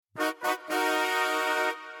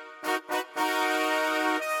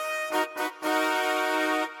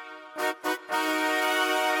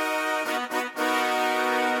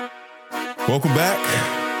Welcome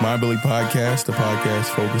back. Mind Billy Podcast, the podcast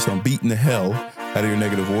focused on beating the hell out of your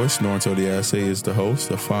negative voice. Lawrence Odiase is the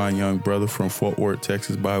host, a fine young brother from Fort Worth,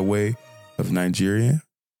 Texas, by way of Nigeria,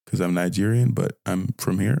 because I'm Nigerian, but I'm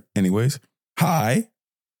from here. Anyways, hi.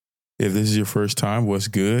 If this is your first time, what's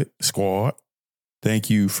good, squad? Thank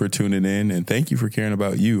you for tuning in, and thank you for caring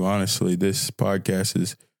about you. Honestly, this podcast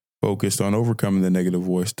is focused on overcoming the negative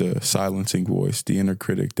voice, the silencing voice, the inner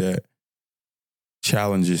critic that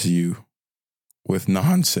challenges you with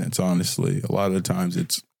nonsense. Honestly,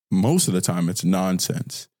 most of the time it's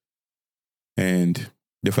nonsense. And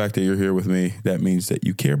the fact that you're here with me, that means that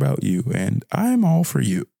you care about you, and I'm all for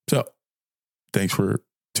you. So thanks for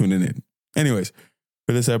tuning in. Anyways,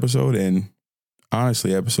 for this episode, and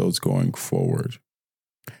honestly, episodes going forward,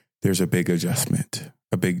 there's a big adjustment,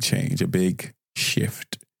 a big change, a big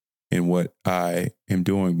shift in what I am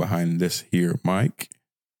doing behind this here mic.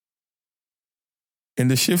 And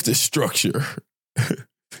the shift is structure.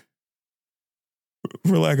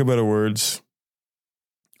 For lack of better words,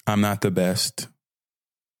 I'm not the best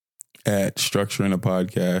at structuring a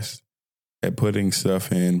podcast, at putting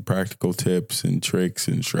stuff in, practical tips and tricks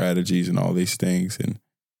and strategies and all these things. And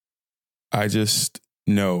I just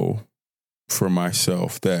know for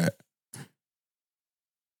myself that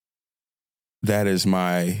is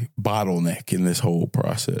my bottleneck in this whole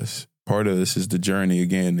process. Part of this is the journey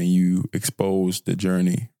again, and you expose the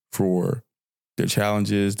journey for the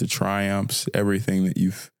challenges, the triumphs, everything that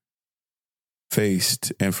you've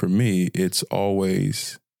faced. And for me, it's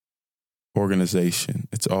always organization.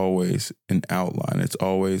 It's always an outline. It's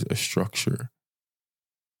always a structure.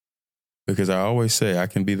 Because I always say I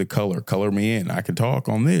can be the color me in. I can talk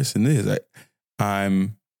on this and this.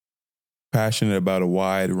 I'm passionate about a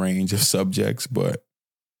wide range of subjects, but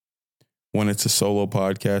when it's a solo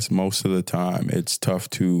podcast, most of the time it's tough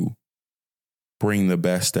to bring the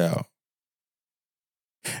best out.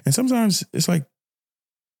 And sometimes it's like,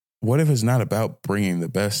 what if it's not about bringing the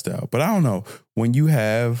best out? But I don't know. When you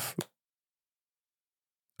have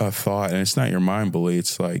a thought, and it's not your mind bully,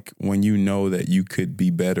 it's like when you know that you could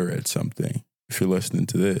be better at something, if you're listening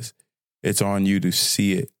to this, it's on you to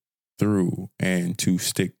see it through and to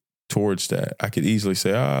stick towards that. I could easily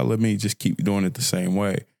say, let me just keep doing it the same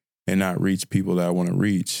way and not reach people that I want to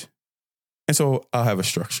reach. And so I'll have a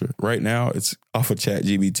structure. Right now, it's off of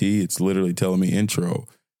ChatGPT. It's literally telling me intro,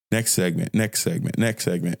 next segment, next segment, next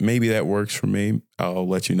segment. Maybe that works for me. I'll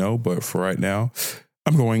let you know. But for right now,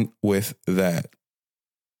 I'm going with that.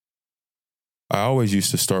 I always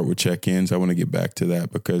used to start with check-ins. I want to get back to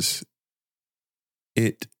that because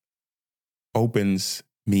it opens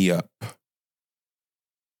me up.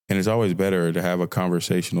 And it's always better to have a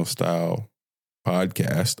conversational style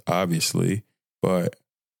podcast, obviously, but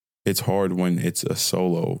it's hard when it's a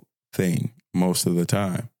solo thing most of the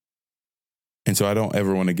time. And so I don't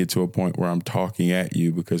ever want to get to a point where I'm talking at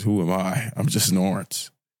you because who am I? I'm just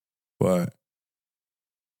Lawrence. But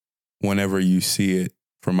whenever you see it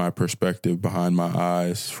from my perspective, behind my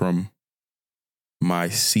eyes, from my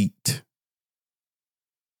seat,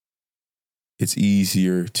 it's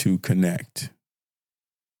easier to connect.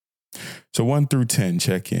 So 1 through 10,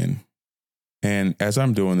 check in. And as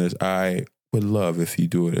I'm doing this, I would love if you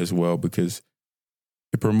do it as well because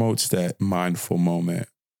it promotes that mindful moment.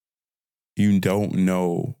 You don't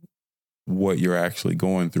know what you're actually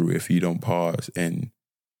going through if you don't pause and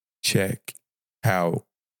check how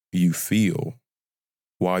you feel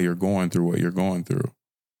while you're going through what you're going through.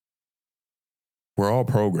 We're all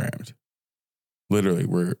programmed. Literally,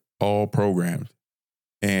 we're all programmed.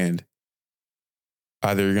 And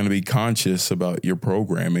either you're going to be conscious about your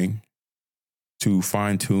programming to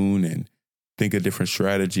fine tune and think of different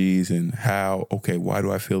strategies and how, okay, why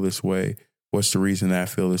do I feel this way? What's the reason that I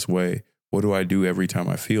feel this way? What do I do every time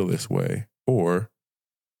I feel this way? Or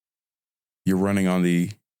you're running on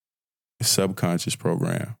the subconscious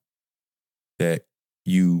program that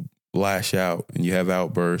you lash out and you have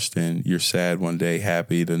outbursts and you're sad one day,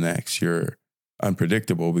 happy the next. You're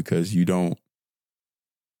unpredictable because you don't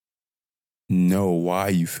know why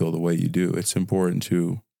you feel the way you do. It's important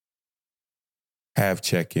to have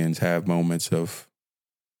check-ins, have moments of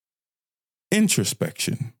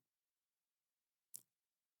introspection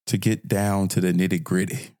to get down to the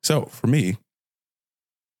nitty-gritty. So for me,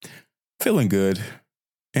 feeling good.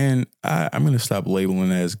 And I'm going to stop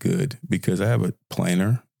labeling it as good because I have a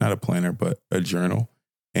planner, not a planner, but a journal.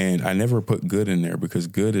 And I never put good in there because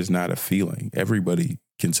good is not a feeling. Everybody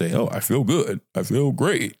can say, oh, I feel good. I feel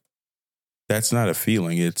great. That's not a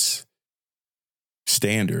feeling. It's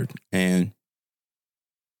standard. And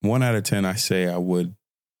 1 out of 10, I say I would,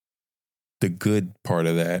 the good part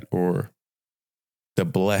of that, or The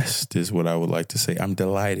blessed is what I would like to say. I'm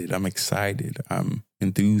delighted. I'm excited. I'm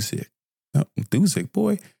enthusiastic. No, enthusiastic,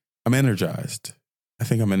 boy. I'm energized. I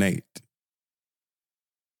think I'm an 8.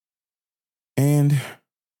 And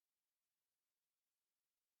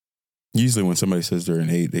usually when somebody says they're an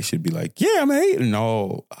 8, they should be like, yeah, I'm an 8 and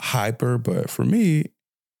all hyper. But for me,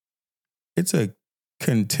 it's a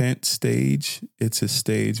content stage. It's a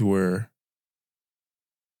stage where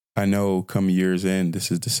I know come year's end,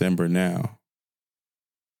 this is December now,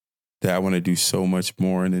 that I want to do so much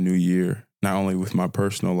more in the new year, not only with my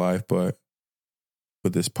personal life, but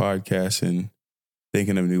with this podcast and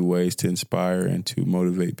thinking of new ways to inspire and to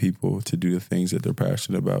motivate people to do the things that they're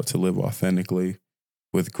passionate about, to live authentically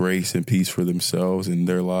with grace and peace for themselves and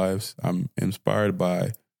their lives. I'm inspired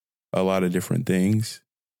by a lot of different things.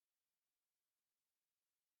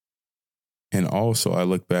 And also I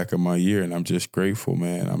look back at my year and I'm just grateful,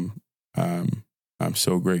 man. I'm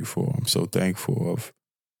so grateful. I'm so thankful of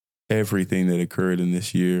everything that occurred in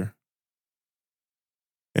this year.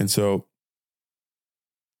 And so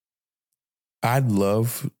I'd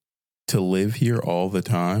love to live here all the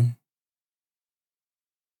time,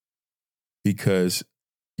 because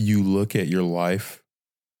you look at your life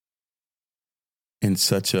in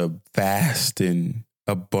such a vast and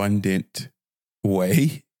abundant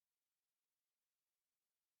way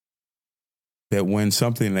that when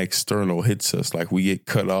something external hits us, like we get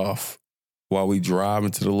cut off while we drive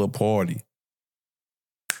into the little party,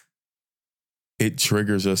 it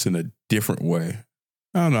triggers us in a different way.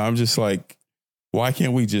 I don't know. I'm just like, why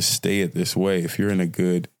can't we just stay it this way? If you're in a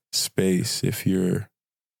good space, if you're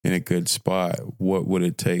in a good spot, what would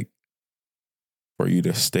it take for you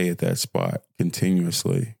to stay at that spot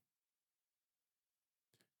continuously?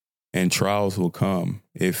 And trials will come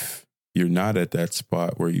if you're not at that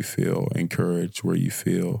spot where you feel encouraged, where you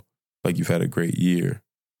feel like you've had a great year.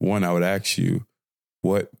 One, I would ask you,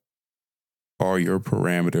 what are your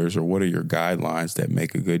parameters or what are your guidelines that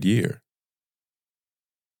make a good year?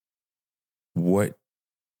 What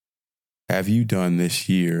have you done this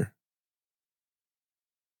year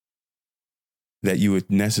that you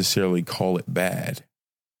would necessarily call it bad?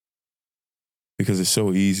 Because it's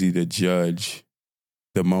so easy to judge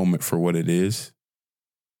the moment for what it is.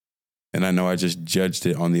 And I know I just judged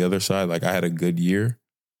it on the other side, like I had a good year.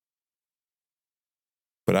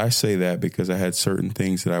 But I say that because I had certain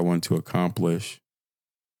things that I wanted to accomplish.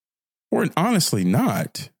 Or honestly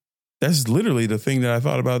not. That's literally the thing that I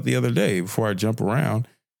thought about the other day before I jump around.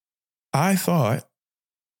 I thought,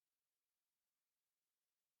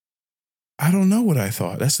 I don't know what I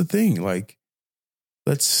thought. That's the thing. Like,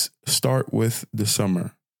 let's start with the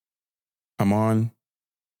summer. I'm on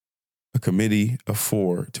a committee of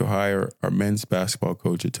 4 to hire our men's basketball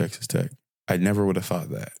coach at Texas Tech. I never would have thought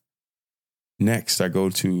that. Next, I go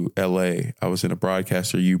to LA. I was in a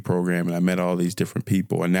Broadcaster U program and I met all these different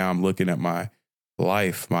people. And now I'm looking at my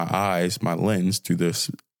life, my eyes, my lens through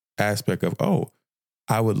this aspect of, oh,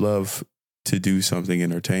 I would love to do something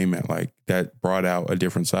entertainment. Like that brought out a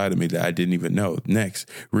different side of me that I didn't even know. Next,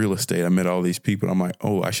 real estate. I met all these people. I'm like,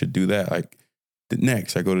 oh, I should do that. Like the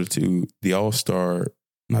next, I go to the All-Star,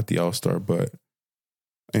 not the All-Star, but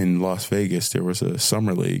in Las Vegas, there was a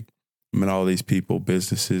summer league. I met all these people,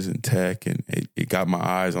 businesses and tech, and it got my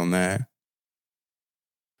eyes on that.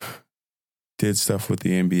 Did stuff with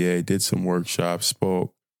the NBA, did some workshops,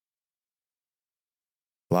 spoke,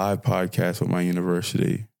 live podcasts with my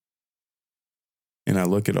university. And I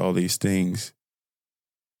look at all these things.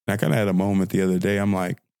 And I kind of had a moment the other day. I'm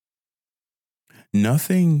like,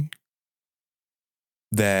 nothing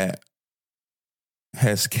that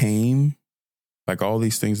has came, like all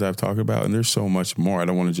these things that I've talked about, and there's so much more. I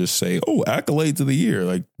don't want to just say, oh, accolades of the year.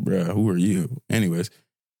 Like, bruh, who are you? Anyways,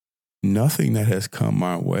 nothing that has come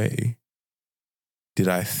my way did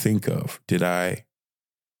I think of, did I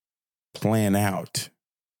plan out.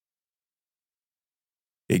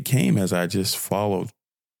 It came as I just followed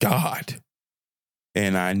God.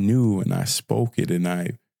 And I knew and I spoke it and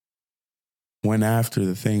I went after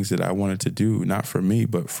the things that I wanted to do, not for me,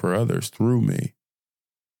 but for others through me.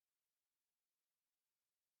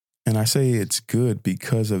 And I say it's good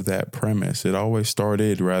because of that premise. It always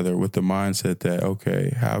started rather with the mindset that,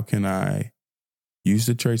 okay, how can I use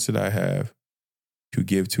the traits that I have to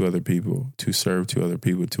give to other people, to serve to other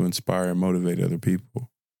people, to inspire and motivate other people?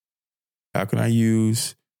 How can I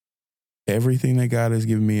use everything that God has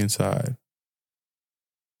given me inside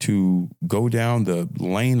to go down the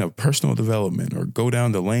lane of personal development, or go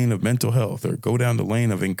down the lane of mental health, or go down the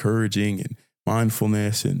lane of encouraging and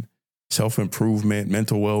mindfulness and self-improvement,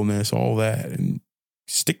 mental wellness, all that, and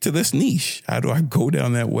stick to this niche? How do I go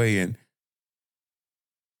down that way and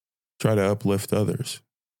Try to uplift others.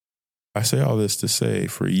 I say all this to say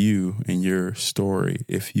for you and your story,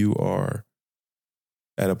 if you are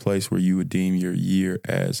at a place where you would deem your year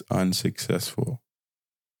as unsuccessful,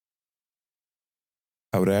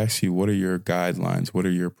 I would ask you, what are your guidelines? What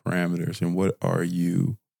are your parameters? And what are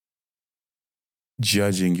you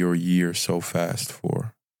judging your year so fast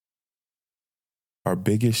for? Our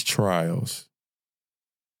biggest trials,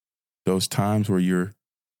 those times where you're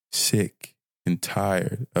sick and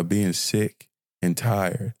tired of being sick and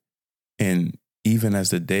tired, and even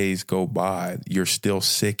as the days go by, you're still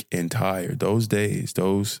sick and tired. Those days,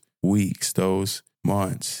 those weeks, those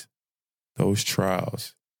months, those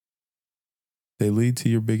trials, they lead to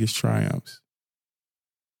your biggest triumphs.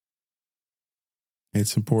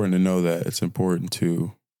 It's important to know that. It's important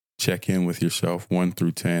to check in with yourself 1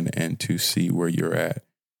 through 10 and to see where you're at.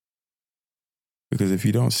 Because if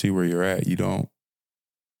you don't see where you're at, you don't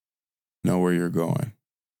know where you're going.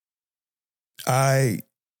 I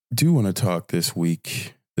do want to talk this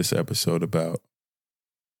episode, about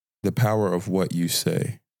the power of what you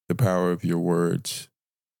say, the power of your words.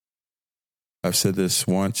 I've said this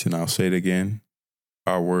once and I'll say it again.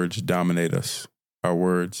 Our words dominate us. Our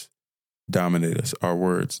words dominate us. Our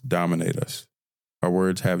words dominate us. Our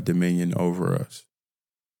words have dominion over us.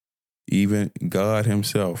 Even God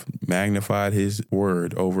himself magnified his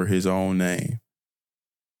word over his own name.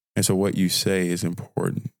 And so what you say is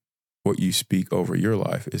important. What you speak over your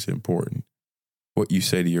life is important. What you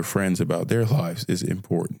say to your friends about their lives is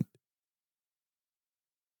important.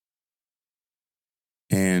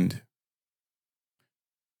 And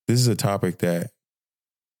this is a topic that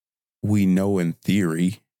we know in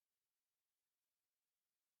theory,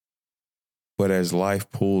 but as life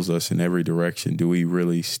pulls us in every direction, do we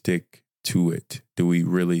really stick to it? Do we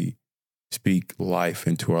really speak life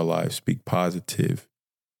into our life, speak positive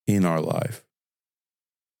in our life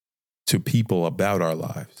to people about our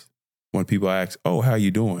lives? When people ask, oh, how you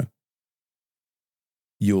doing?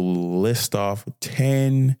 You'll list off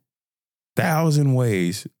 10,000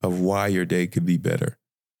 ways of why your day could be better.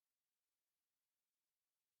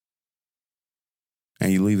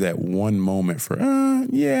 And you leave that one moment for,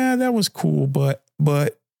 yeah, that was cool, but, and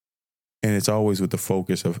it's always with the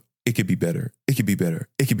focus of, it could be better. It could be better.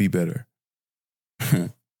 It could be better.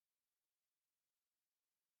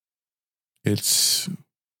 It's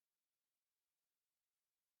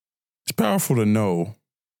powerful to know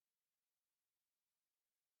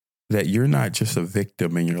that you're not just a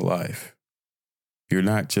victim in your life. You're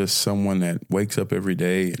not just someone that wakes up every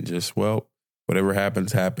day and just, well, whatever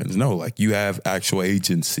happens, happens. No, like you have actual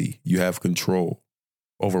agency. You have control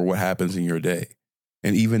over what happens in your day.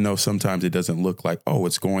 And even though sometimes it doesn't look like, oh,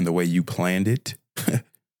 it's going the way you planned it,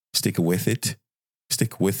 stick with it.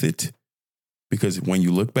 Stick with it. Because when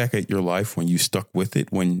you look back at your life, when you stuck with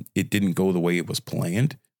it, when it didn't go the way it was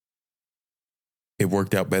planned, it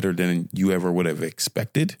worked out better than you ever would have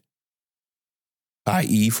expected.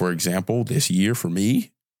 I.e., for example, this year for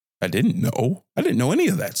me, I didn't know any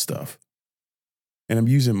of that stuff. And I'm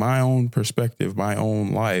using my own perspective, my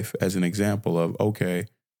own life as an example of, okay,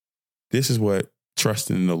 this is what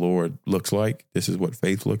trusting in the Lord looks like. This is what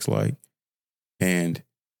faith looks like. And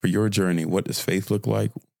for your journey, what does faith look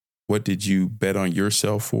like? What did you bet on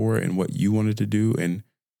yourself for and what you wanted to do? And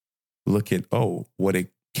look at, what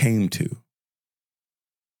it came to.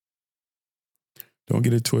 Don't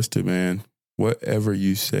get it twisted, man. Whatever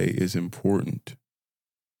you say is important.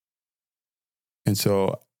 And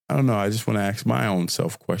so, I don't know, I just want to ask my own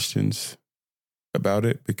self questions about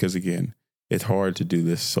it because, again, it's hard to do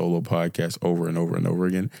this solo podcast over and over and over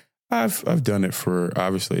again. I've done it for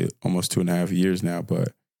obviously almost 2.5 years now,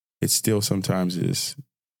 but it still sometimes is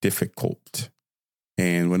difficult.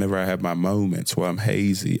 And whenever I have my moments where I'm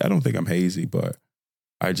hazy, I don't think I'm hazy, but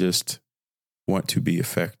I just want to be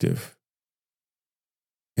effective.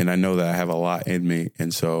 And I know that I have a lot in me.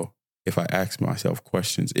 And so if I ask myself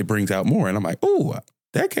questions, it brings out more. And I'm like, oh,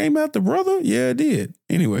 that came out the brother? Yeah, it did.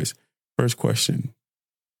 Anyways, first question,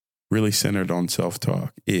 really centered on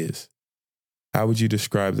self-talk, is how would you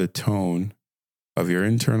describe the tone of your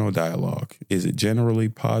internal dialogue? Is it generally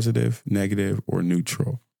positive, negative, or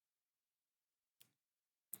neutral?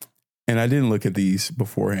 And I didn't look at these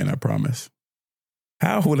beforehand, I promise.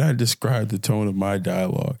 How would I describe the tone of my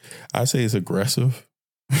dialogue? I say it's aggressive.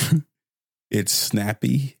 It's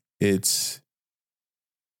snappy. It's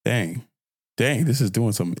dang, this is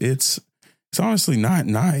doing something. It's honestly not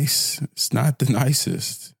nice. It's not the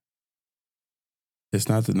nicest. It's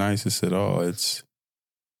not the nicest at all. It's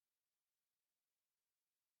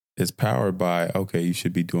powered by, okay, you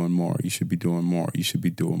should be doing more. You should be doing more. You should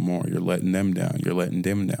be doing more. You're letting them down. You're letting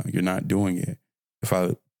them down. You're not doing it. If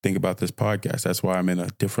I think about this podcast. That's why I'm in a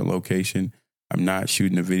different location. I'm not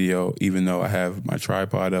shooting a video, even though I have my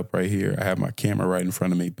tripod up right here. I have my camera right in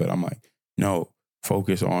front of me, but I'm like, no,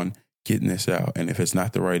 focus on getting this out. And if it's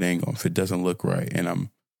not the right angle, if it doesn't look right, and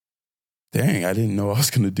dang, I didn't know I was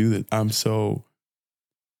going to do that. I'm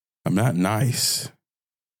not nice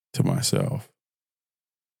to myself.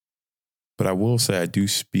 But I will say I do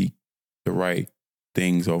speak the right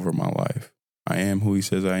things over my life. I am who he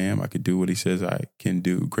says I am. I can do what he says I can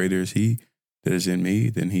do. Greater is he that is in me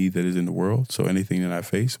than he that is in the world. So anything that I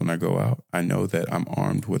face when I go out, I know that I'm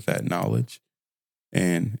armed with that knowledge.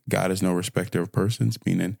 And God is no respecter of persons,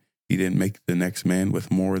 meaning he didn't make the next man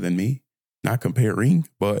with more than me. Not comparing,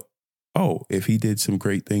 but if he did some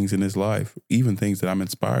great things in his life, even things that I'm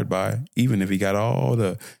inspired by, even if he got all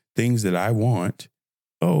the things that I want,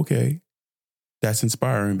 okay, that's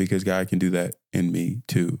inspiring because God can do that in me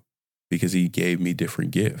too, because he gave me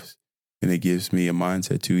different gifts. And it gives me a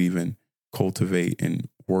mindset to even cultivate and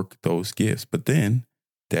work those gifts. But then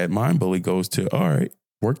that mind bully goes to, all right,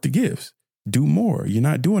 work the gifts, do more. You're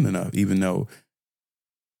not doing enough, even though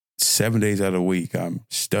 7 days out of the week, I'm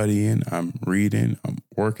studying, I'm reading, I'm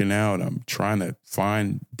working out, I'm trying to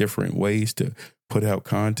find different ways to put out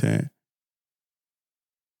content.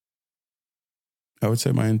 I would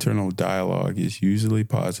say my internal dialogue is usually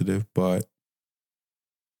positive, but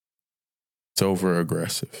it's over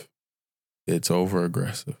aggressive.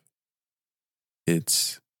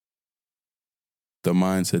 It's the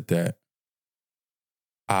mindset that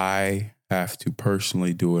I have to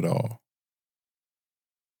personally do it all.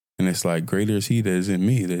 And it's like, greater is he that is in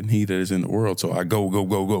me than he that is in the world. So I go.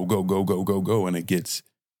 And it gets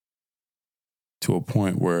to a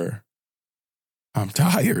point where I'm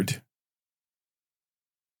tired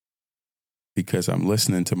because I'm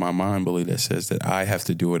listening to my mind bully that says that I have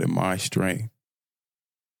to do it in my strength.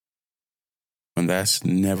 And that's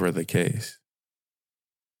never the case.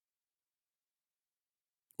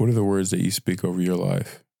 What are the words that you speak over your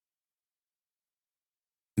life?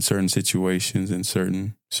 In certain situations, in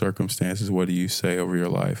certain circumstances, what do you say over your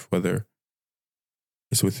life? Whether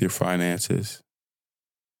it's with your finances,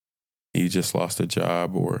 you just lost a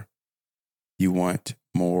job, or you want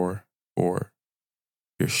more, or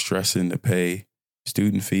you're stressing to pay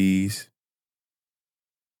student fees.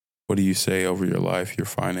 What do you say over your life, your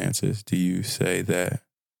finances? Do you say that,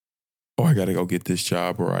 I got to go get this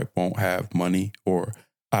job, or I won't have money, or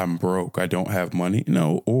I'm broke, I don't have money?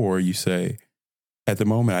 No. Or you say, at the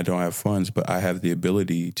moment, I don't have funds, but I have the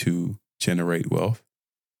ability to generate wealth.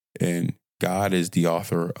 And God is the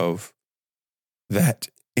author of that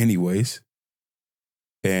anyways.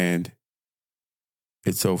 And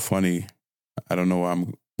it's so funny. I don't know why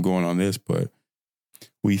I'm going on this, but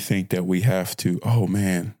we think that we have to,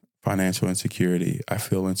 financial insecurity. I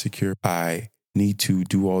feel insecure. I need to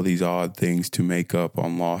do all these odd things to make up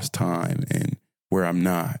on lost time and where I'm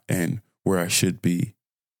not and where I should be.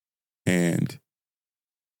 And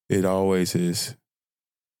it always is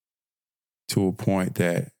to a point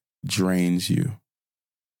that drains you.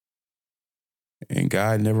 And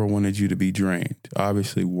God never wanted you to be drained.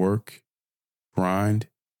 Obviously, work, grind,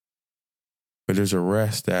 but there's a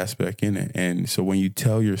rest aspect in it. And so when you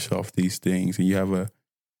tell yourself these things and you have a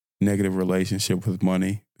negative relationship with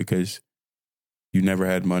money because you never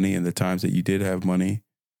had money, and the times that you did have money,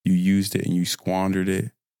 you used it and you squandered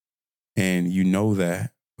it, and you know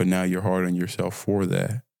that, but now you're hard on yourself for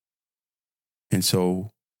that. And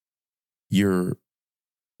so you're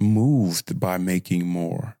moved by making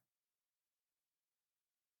more.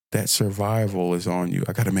 That survival is on you.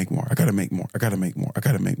 I got to make more. I got to make more. I got to make more. I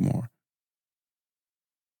got to make more.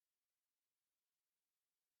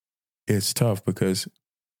 It's tough because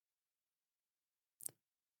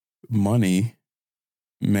money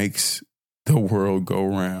makes the world go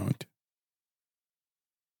round.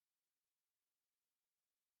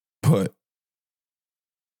 But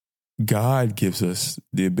God gives us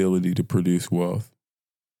the ability to produce wealth.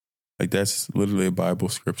 Like, that's literally a Bible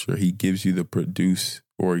scripture. He gives you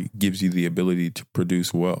he gives you the ability to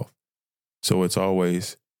produce wealth. So it's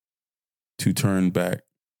always to turn back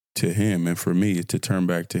to him. And for me, it's to turn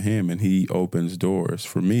back to him, and he opens doors.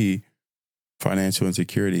 For me, financial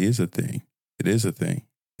insecurity is a thing. It is a thing.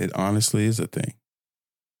 It honestly is a thing.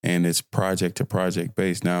 And it's project to project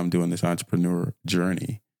based. Now I'm doing this entrepreneur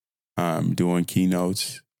journey. I'm doing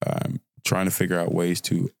keynotes. I'm trying to figure out ways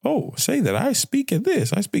to, say that I speak at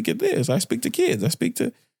this, I speak at this, I speak to kids,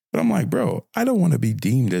 but I'm like, bro, I don't want to be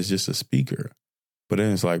deemed as just a speaker. But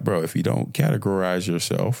then it's like, bro, if you don't categorize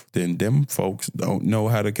yourself, then them folks don't know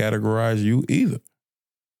how to categorize you either.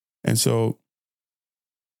 And so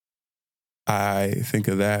I think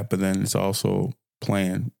of that, but then it's also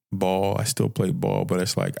playing ball. I still play ball, but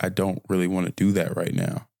it's like I don't really want to do that right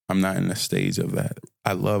now. I'm not in the stage of that.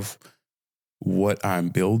 I love what I'm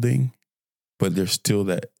building, but there's still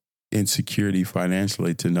that insecurity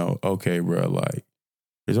financially to know, okay, bro, like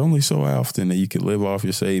there's only so often that you can live off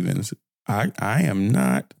your savings. I am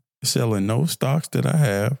not selling no stocks that I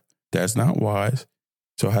have. That's not wise.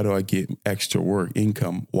 So how do I get extra work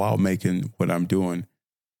income while making what I'm doing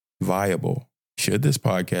viable? Should this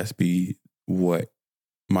podcast be what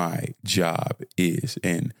my job is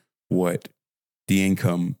and what the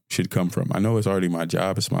income should come from? I know it's already my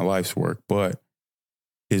job. It's my life's work, but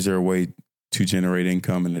is there a way to generate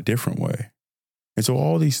income in a different way? And so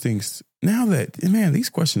all these things, now that, man, these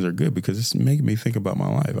questions are good because it's making me think about my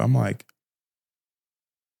life. I'm like,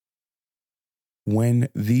 when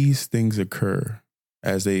these things occur,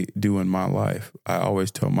 as they do in my life, I always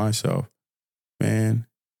tell myself, man,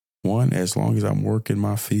 one, as long as I'm working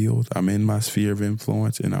my field, I'm in my sphere of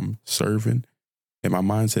influence and I'm serving, and my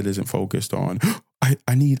mindset isn't focused on,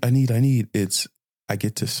 I need. It's, I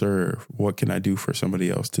get to serve. What can I do for somebody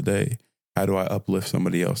else today? How do I uplift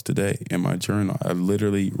somebody else today? In my journal, I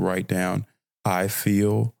literally write down, I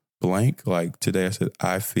feel blank. Like today I said,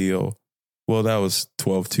 I feel, well, that was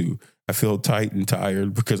 12-2. I feel tight and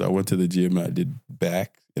tired because I went to the gym and I did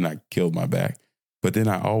back and I killed my back. But then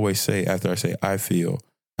I always say, after I say, I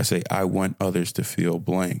say, I want others to feel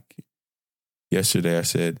blank. Yesterday I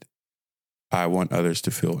said, I want others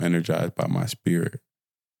to feel energized by my spirit.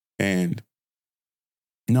 And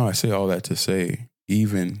no, I say all that to say,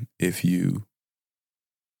 even if you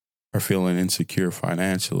are feeling insecure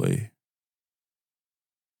financially,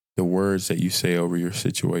 the words that you say over your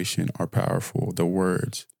situation are powerful. The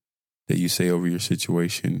words that you say over your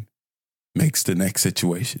situation makes the next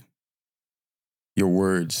situation. Your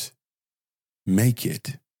words make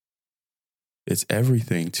it. It's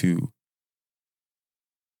everything to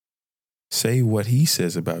say what he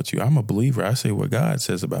says about you. I'm a believer. I say what God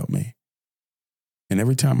says about me. And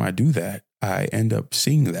every time I do that, I end up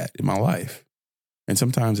seeing that in my life. And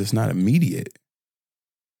sometimes it's not immediate,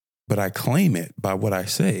 but I claim it by what I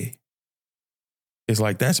say. It's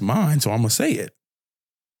like, that's mine, so I'm going to say it.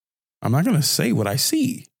 I'm not going to say what I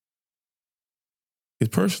see.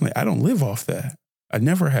 Because personally, I don't live off that. I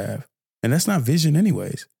never have. And that's not vision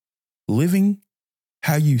anyways. Living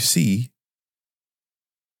how you see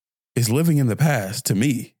is living in the past to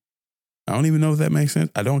me. I don't even know if that makes sense.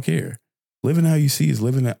 I don't care. Living how you see is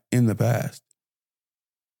living in the past.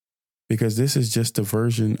 Because this is just a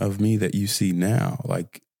version of me that you see now.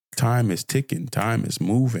 Like, time is ticking, time is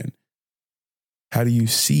moving. How do you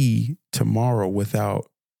see tomorrow without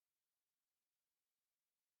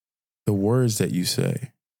the words that you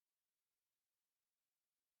say?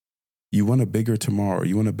 You want a bigger tomorrow,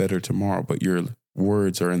 you want a better tomorrow, but your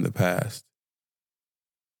words are in the past.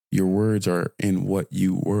 Your words are in what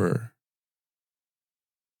you were,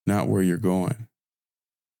 not where you're going.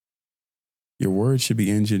 Your words should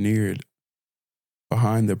be engineered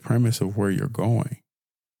behind the premise of where you're going,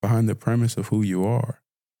 behind the premise of who you are.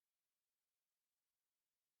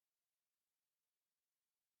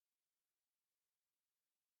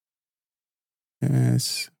 And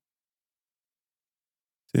it's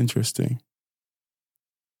interesting.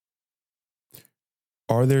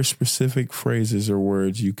 Are there specific phrases or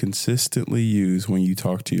words you consistently use when you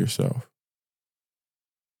talk to yourself?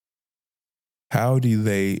 How do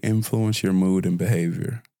they influence your mood and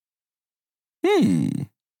behavior?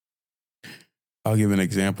 I'll give an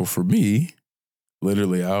example for me.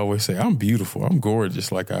 Literally, I always say, I'm beautiful. I'm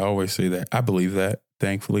gorgeous. Like, I always say that. I believe that.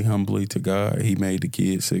 Thankfully, humbly to God. He made the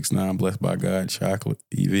kid 6'9", blessed by God, chocolate.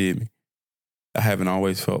 You feel me? I haven't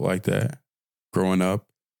always felt like that. Growing up,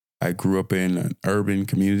 I grew up in an urban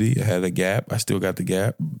community. I had a gap. I still got the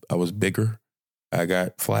gap. I was bigger. I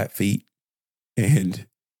got flat feet. And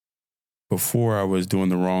before I was doing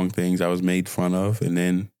the wrong things, I was made fun of. And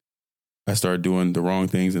then I started doing the wrong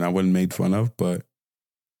things and I wasn't made fun of. But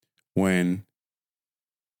when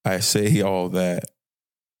I say all that,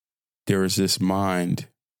 there is this mind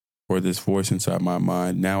or this voice inside my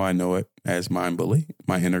mind. Now I know it as mind bully,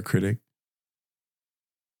 my inner critic,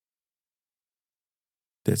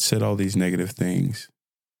 that said all these negative things.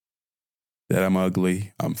 That I'm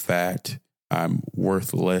ugly, I'm fat, I'm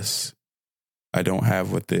worthless, I don't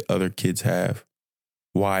have what the other kids have.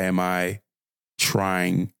 Why am I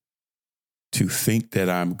trying to think that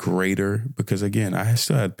I'm greater? Because again, I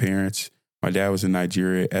still had parents. My dad was in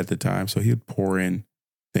Nigeria at the time, so he would pour in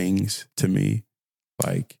things to me.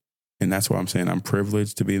 Like, and that's why I'm saying I'm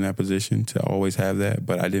privileged to be in that position, to always have that,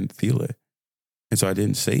 but I didn't feel it. And so I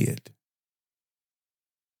didn't say it.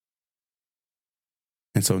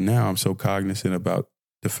 And so now I'm so cognizant about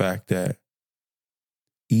the fact that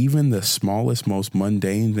even the smallest, most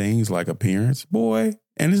mundane things like appearance, boy,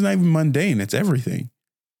 and it's not even mundane, it's everything.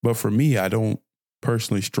 But for me, I don't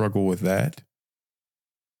personally struggle with that.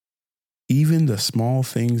 Even the small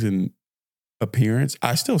things in appearance,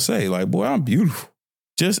 I still say, like, boy, I'm beautiful.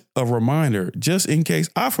 Just a reminder, just in case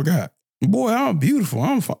I forgot. Boy, I'm beautiful.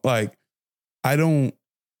 Like, I don't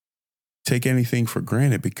take anything for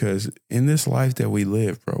granted, because in this life that we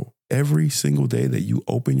live, bro, every single day that you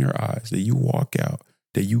open your eyes, that you walk out,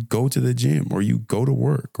 that you go to the gym or you go to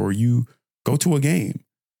work or you go to a game,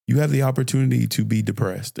 you have the opportunity to be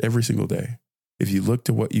depressed every single day. If you look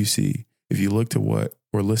to what you see, if you look to what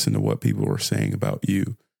or listen to what people are saying about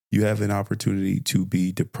you, you have an opportunity to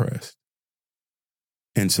be depressed.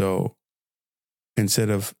 And so instead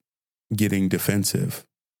of getting defensive,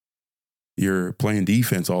 you're playing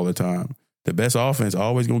defense all the time. The best offense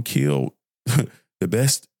always going to kill the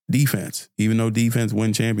best defense. Even though defense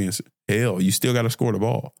win champions, hell, you still got to score the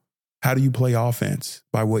ball. How do you play offense?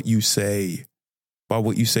 By what you say, by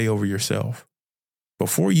what you say over yourself.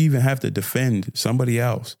 Before you even have to defend somebody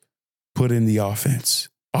else, put in the offense.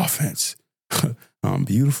 Offense. I'm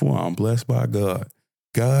beautiful. I'm blessed by God.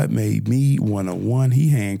 God made me one-on-one.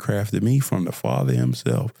 He handcrafted me from the Father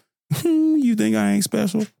himself. You think I ain't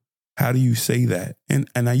special? How do you say that? And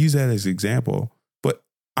I use that as an example, but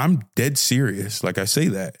I'm dead serious. Like, I say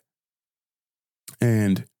that.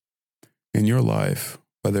 And in your life,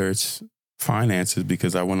 whether it's finances,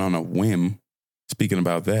 because I went on a whim speaking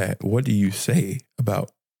about that, what do you say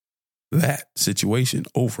about that situation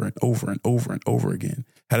over and over and over and over again?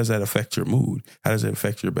 How does that affect your mood? How does it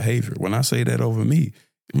affect your behavior? When I say that over me,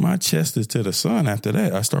 my chest is to the sun. After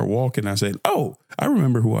that, I start walking. I say, oh, I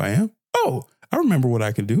remember who I am. Oh, I remember what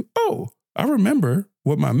I can do. Oh, I remember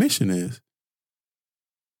what my mission is.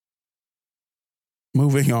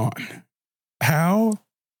 Moving on. How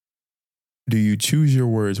do you choose your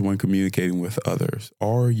words when communicating with others?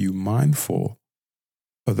 Are you mindful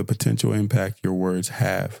of the potential impact your words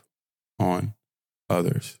have on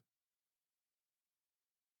others?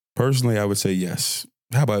 Personally, I would say yes.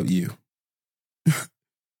 How about you?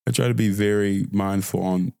 I try to be very mindful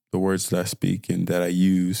on the words that I speak and that I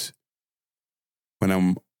use when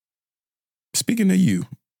I'm speaking to you,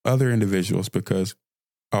 other individuals, because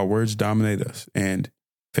our words dominate us, and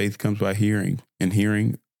faith comes by hearing, and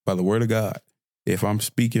hearing by the word of God. If I'm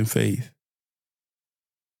speaking faith,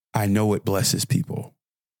 I know it blesses people.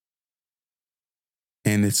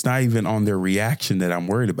 And it's not even on their reaction that I'm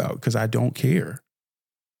worried about, because I don't care.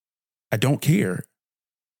 I don't care.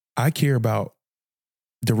 I care about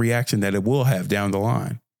the reaction that it will have down the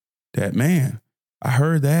line. That, man, I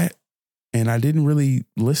heard that and I didn't really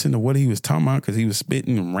listen to what he was talking about because he was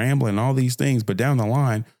spitting and rambling and all these things. But down the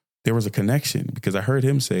line, there was a connection because I heard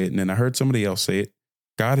him say it and then I heard somebody else say it.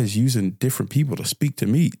 God is using different people to speak to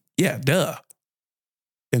me. Yeah, duh.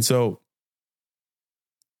 And so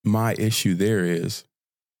my issue there is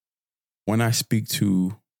when I speak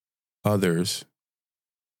to others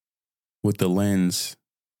with the lens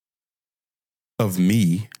of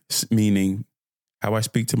me, meaning how I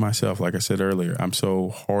speak to myself. Like I said earlier, I'm so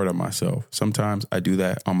hard on myself. Sometimes I do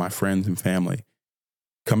that on my friends and family,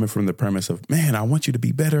 coming from the premise of, man, I want you to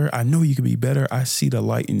be better. I know you can be better. I see the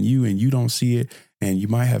light in you and you don't see it. And you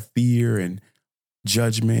might have fear and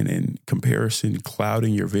judgment and comparison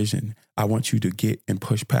clouding your vision. I want you to get and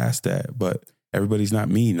push past that. But everybody's not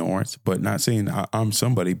me, Lawrence, but not saying I'm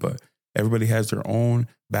somebody, but everybody has their own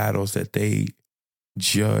battles that they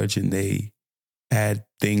judge and they add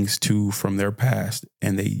things to from their past,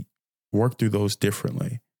 and they work through those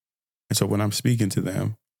differently. And so when I'm speaking to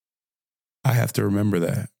them, I have to remember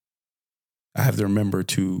that. I have to remember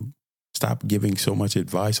to stop giving so much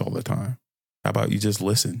advice all the time. How about you just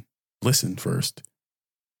listen? Listen first.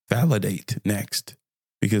 Validate next.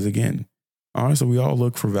 Because again, honestly, we all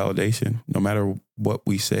look for validation, no matter what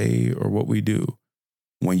we say or what we do.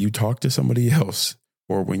 When you talk to somebody else,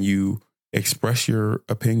 or when you express your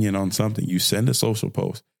opinion on something, you send a social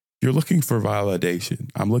post, you're looking for validation.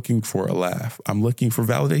 I'm looking for a laugh. I'm looking for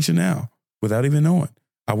validation now without even knowing.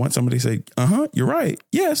 I want somebody to say, you're right.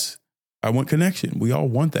 Yes. I want connection. We all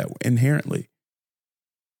want that inherently.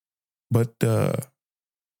 But the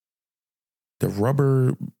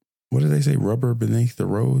rubber, what do they say? Rubber beneath the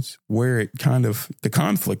roads, where it kind of, the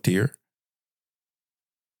conflict here,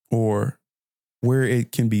 or where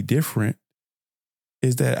it can be different,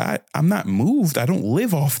 is that I'm not moved. I don't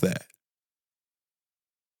live off that.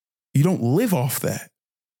 You don't live off that.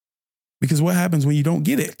 Because what happens when you don't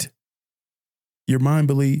get it? Your mind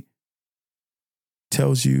belief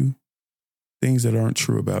tells you things that aren't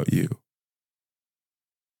true about you.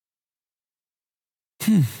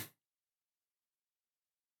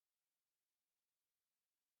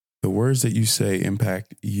 The words that you say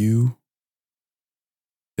impact you,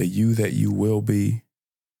 the you that you will be,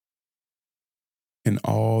 and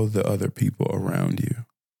all the other people around you.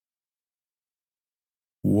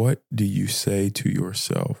 What do you say to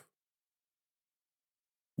yourself?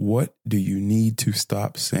 What do you need to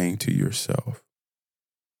stop saying to yourself?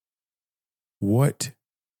 What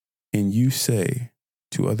can you say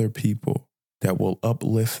to other people that will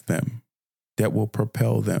uplift them, that will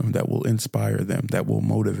propel them, that will inspire them, that will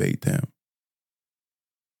motivate them?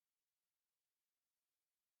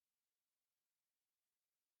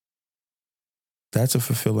 That's a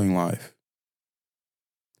fulfilling life.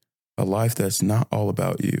 A life that's not all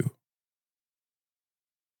about you,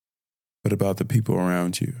 but about the people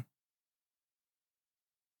around you.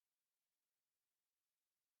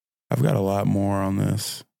 I've got a lot more on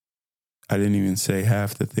this. I didn't even say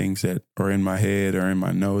half the things that are in my head or in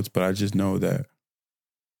my notes, but I just know that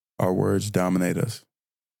our words dominate us.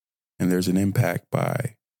 And there's an impact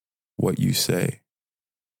by what you say.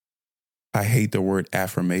 I hate the word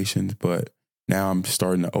affirmations, but now I'm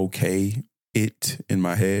starting to okay it in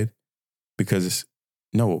my head because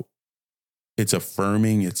it's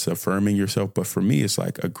affirming yourself. But for me, it's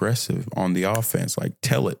like aggressive on the offense. Like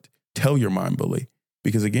tell your mind bully.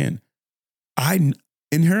 Because again, I'm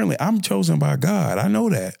chosen by God. I know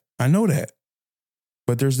that.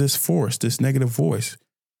 But there's this force, this negative voice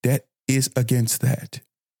that is against that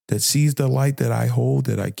sees the light that I hold,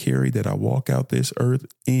 that I carry, that I walk out this earth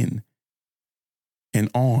in and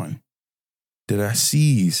on, that I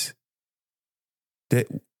seize, that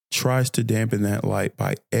tries to dampen that light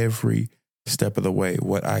by every step of the way.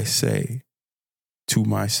 What I say to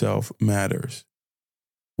myself matters.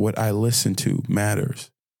 What I listen to matters.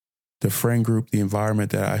 The friend group, the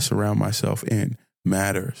environment that I surround myself in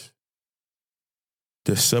matters.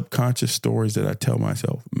 The subconscious stories that I tell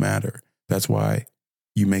myself matter. That's why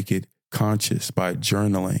you make it conscious by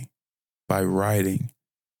journaling, by writing,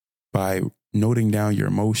 by noting down your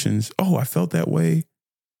emotions. Oh, I felt that way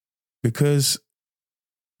because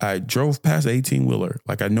I drove past an 18-wheeler.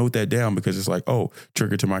 Like I note that down because it's like, oh,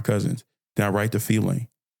 trigger to my cousins. Then I write the feeling.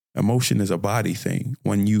 Emotion is a body thing.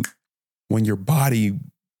 When your body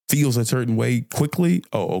feels a certain way quickly,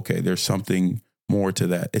 oh, okay, there's something more to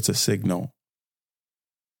that. It's a signal.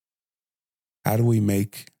 How do we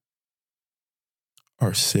make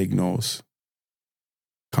our signals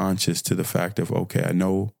conscious to the fact of, okay, I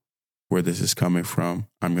know where this is coming from.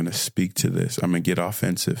 I'm going to speak to this. I'm going to get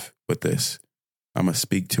offensive with this. I'm going to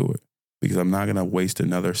speak to it because I'm not going to waste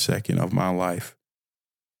another second of my life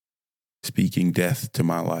speaking death to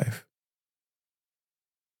my life.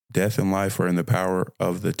 Death and life are in the power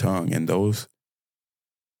of the tongue, and those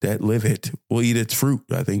that live it will eat its fruit.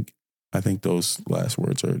 I think those last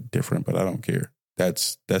words are different, but I don't care.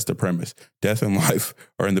 That's the premise. Death and life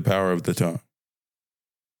are in the power of the tongue.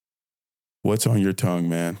 What's on your tongue,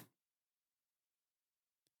 man?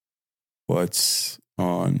 What's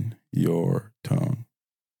on your tongue?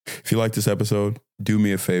 If you like this episode, do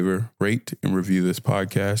me a favor, rate and review this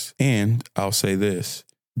podcast. And I'll say this,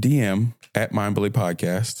 DM at Mindbully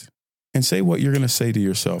Podcast and say what you're going to say to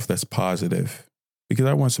yourself that's positive, because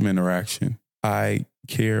I want some interaction. I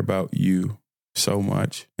care about you so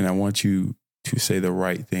much, and I want you to say the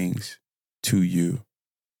right things to you.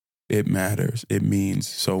 It matters. It means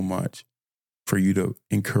so much for you to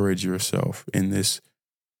encourage yourself in this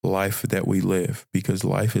life that we live, because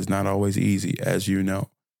life is not always easy, as you know,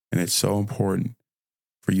 and it's so important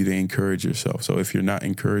for you to encourage yourself. So if you're not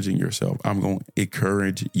encouraging yourself, I'm going to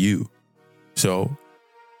encourage you. So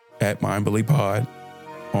at Mindbully Pod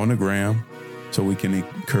on the gram, so we can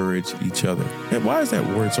encourage each other. And why is that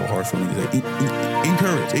word so hard for me to say?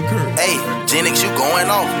 Encourage. Hey, Genix, you going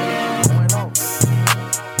off.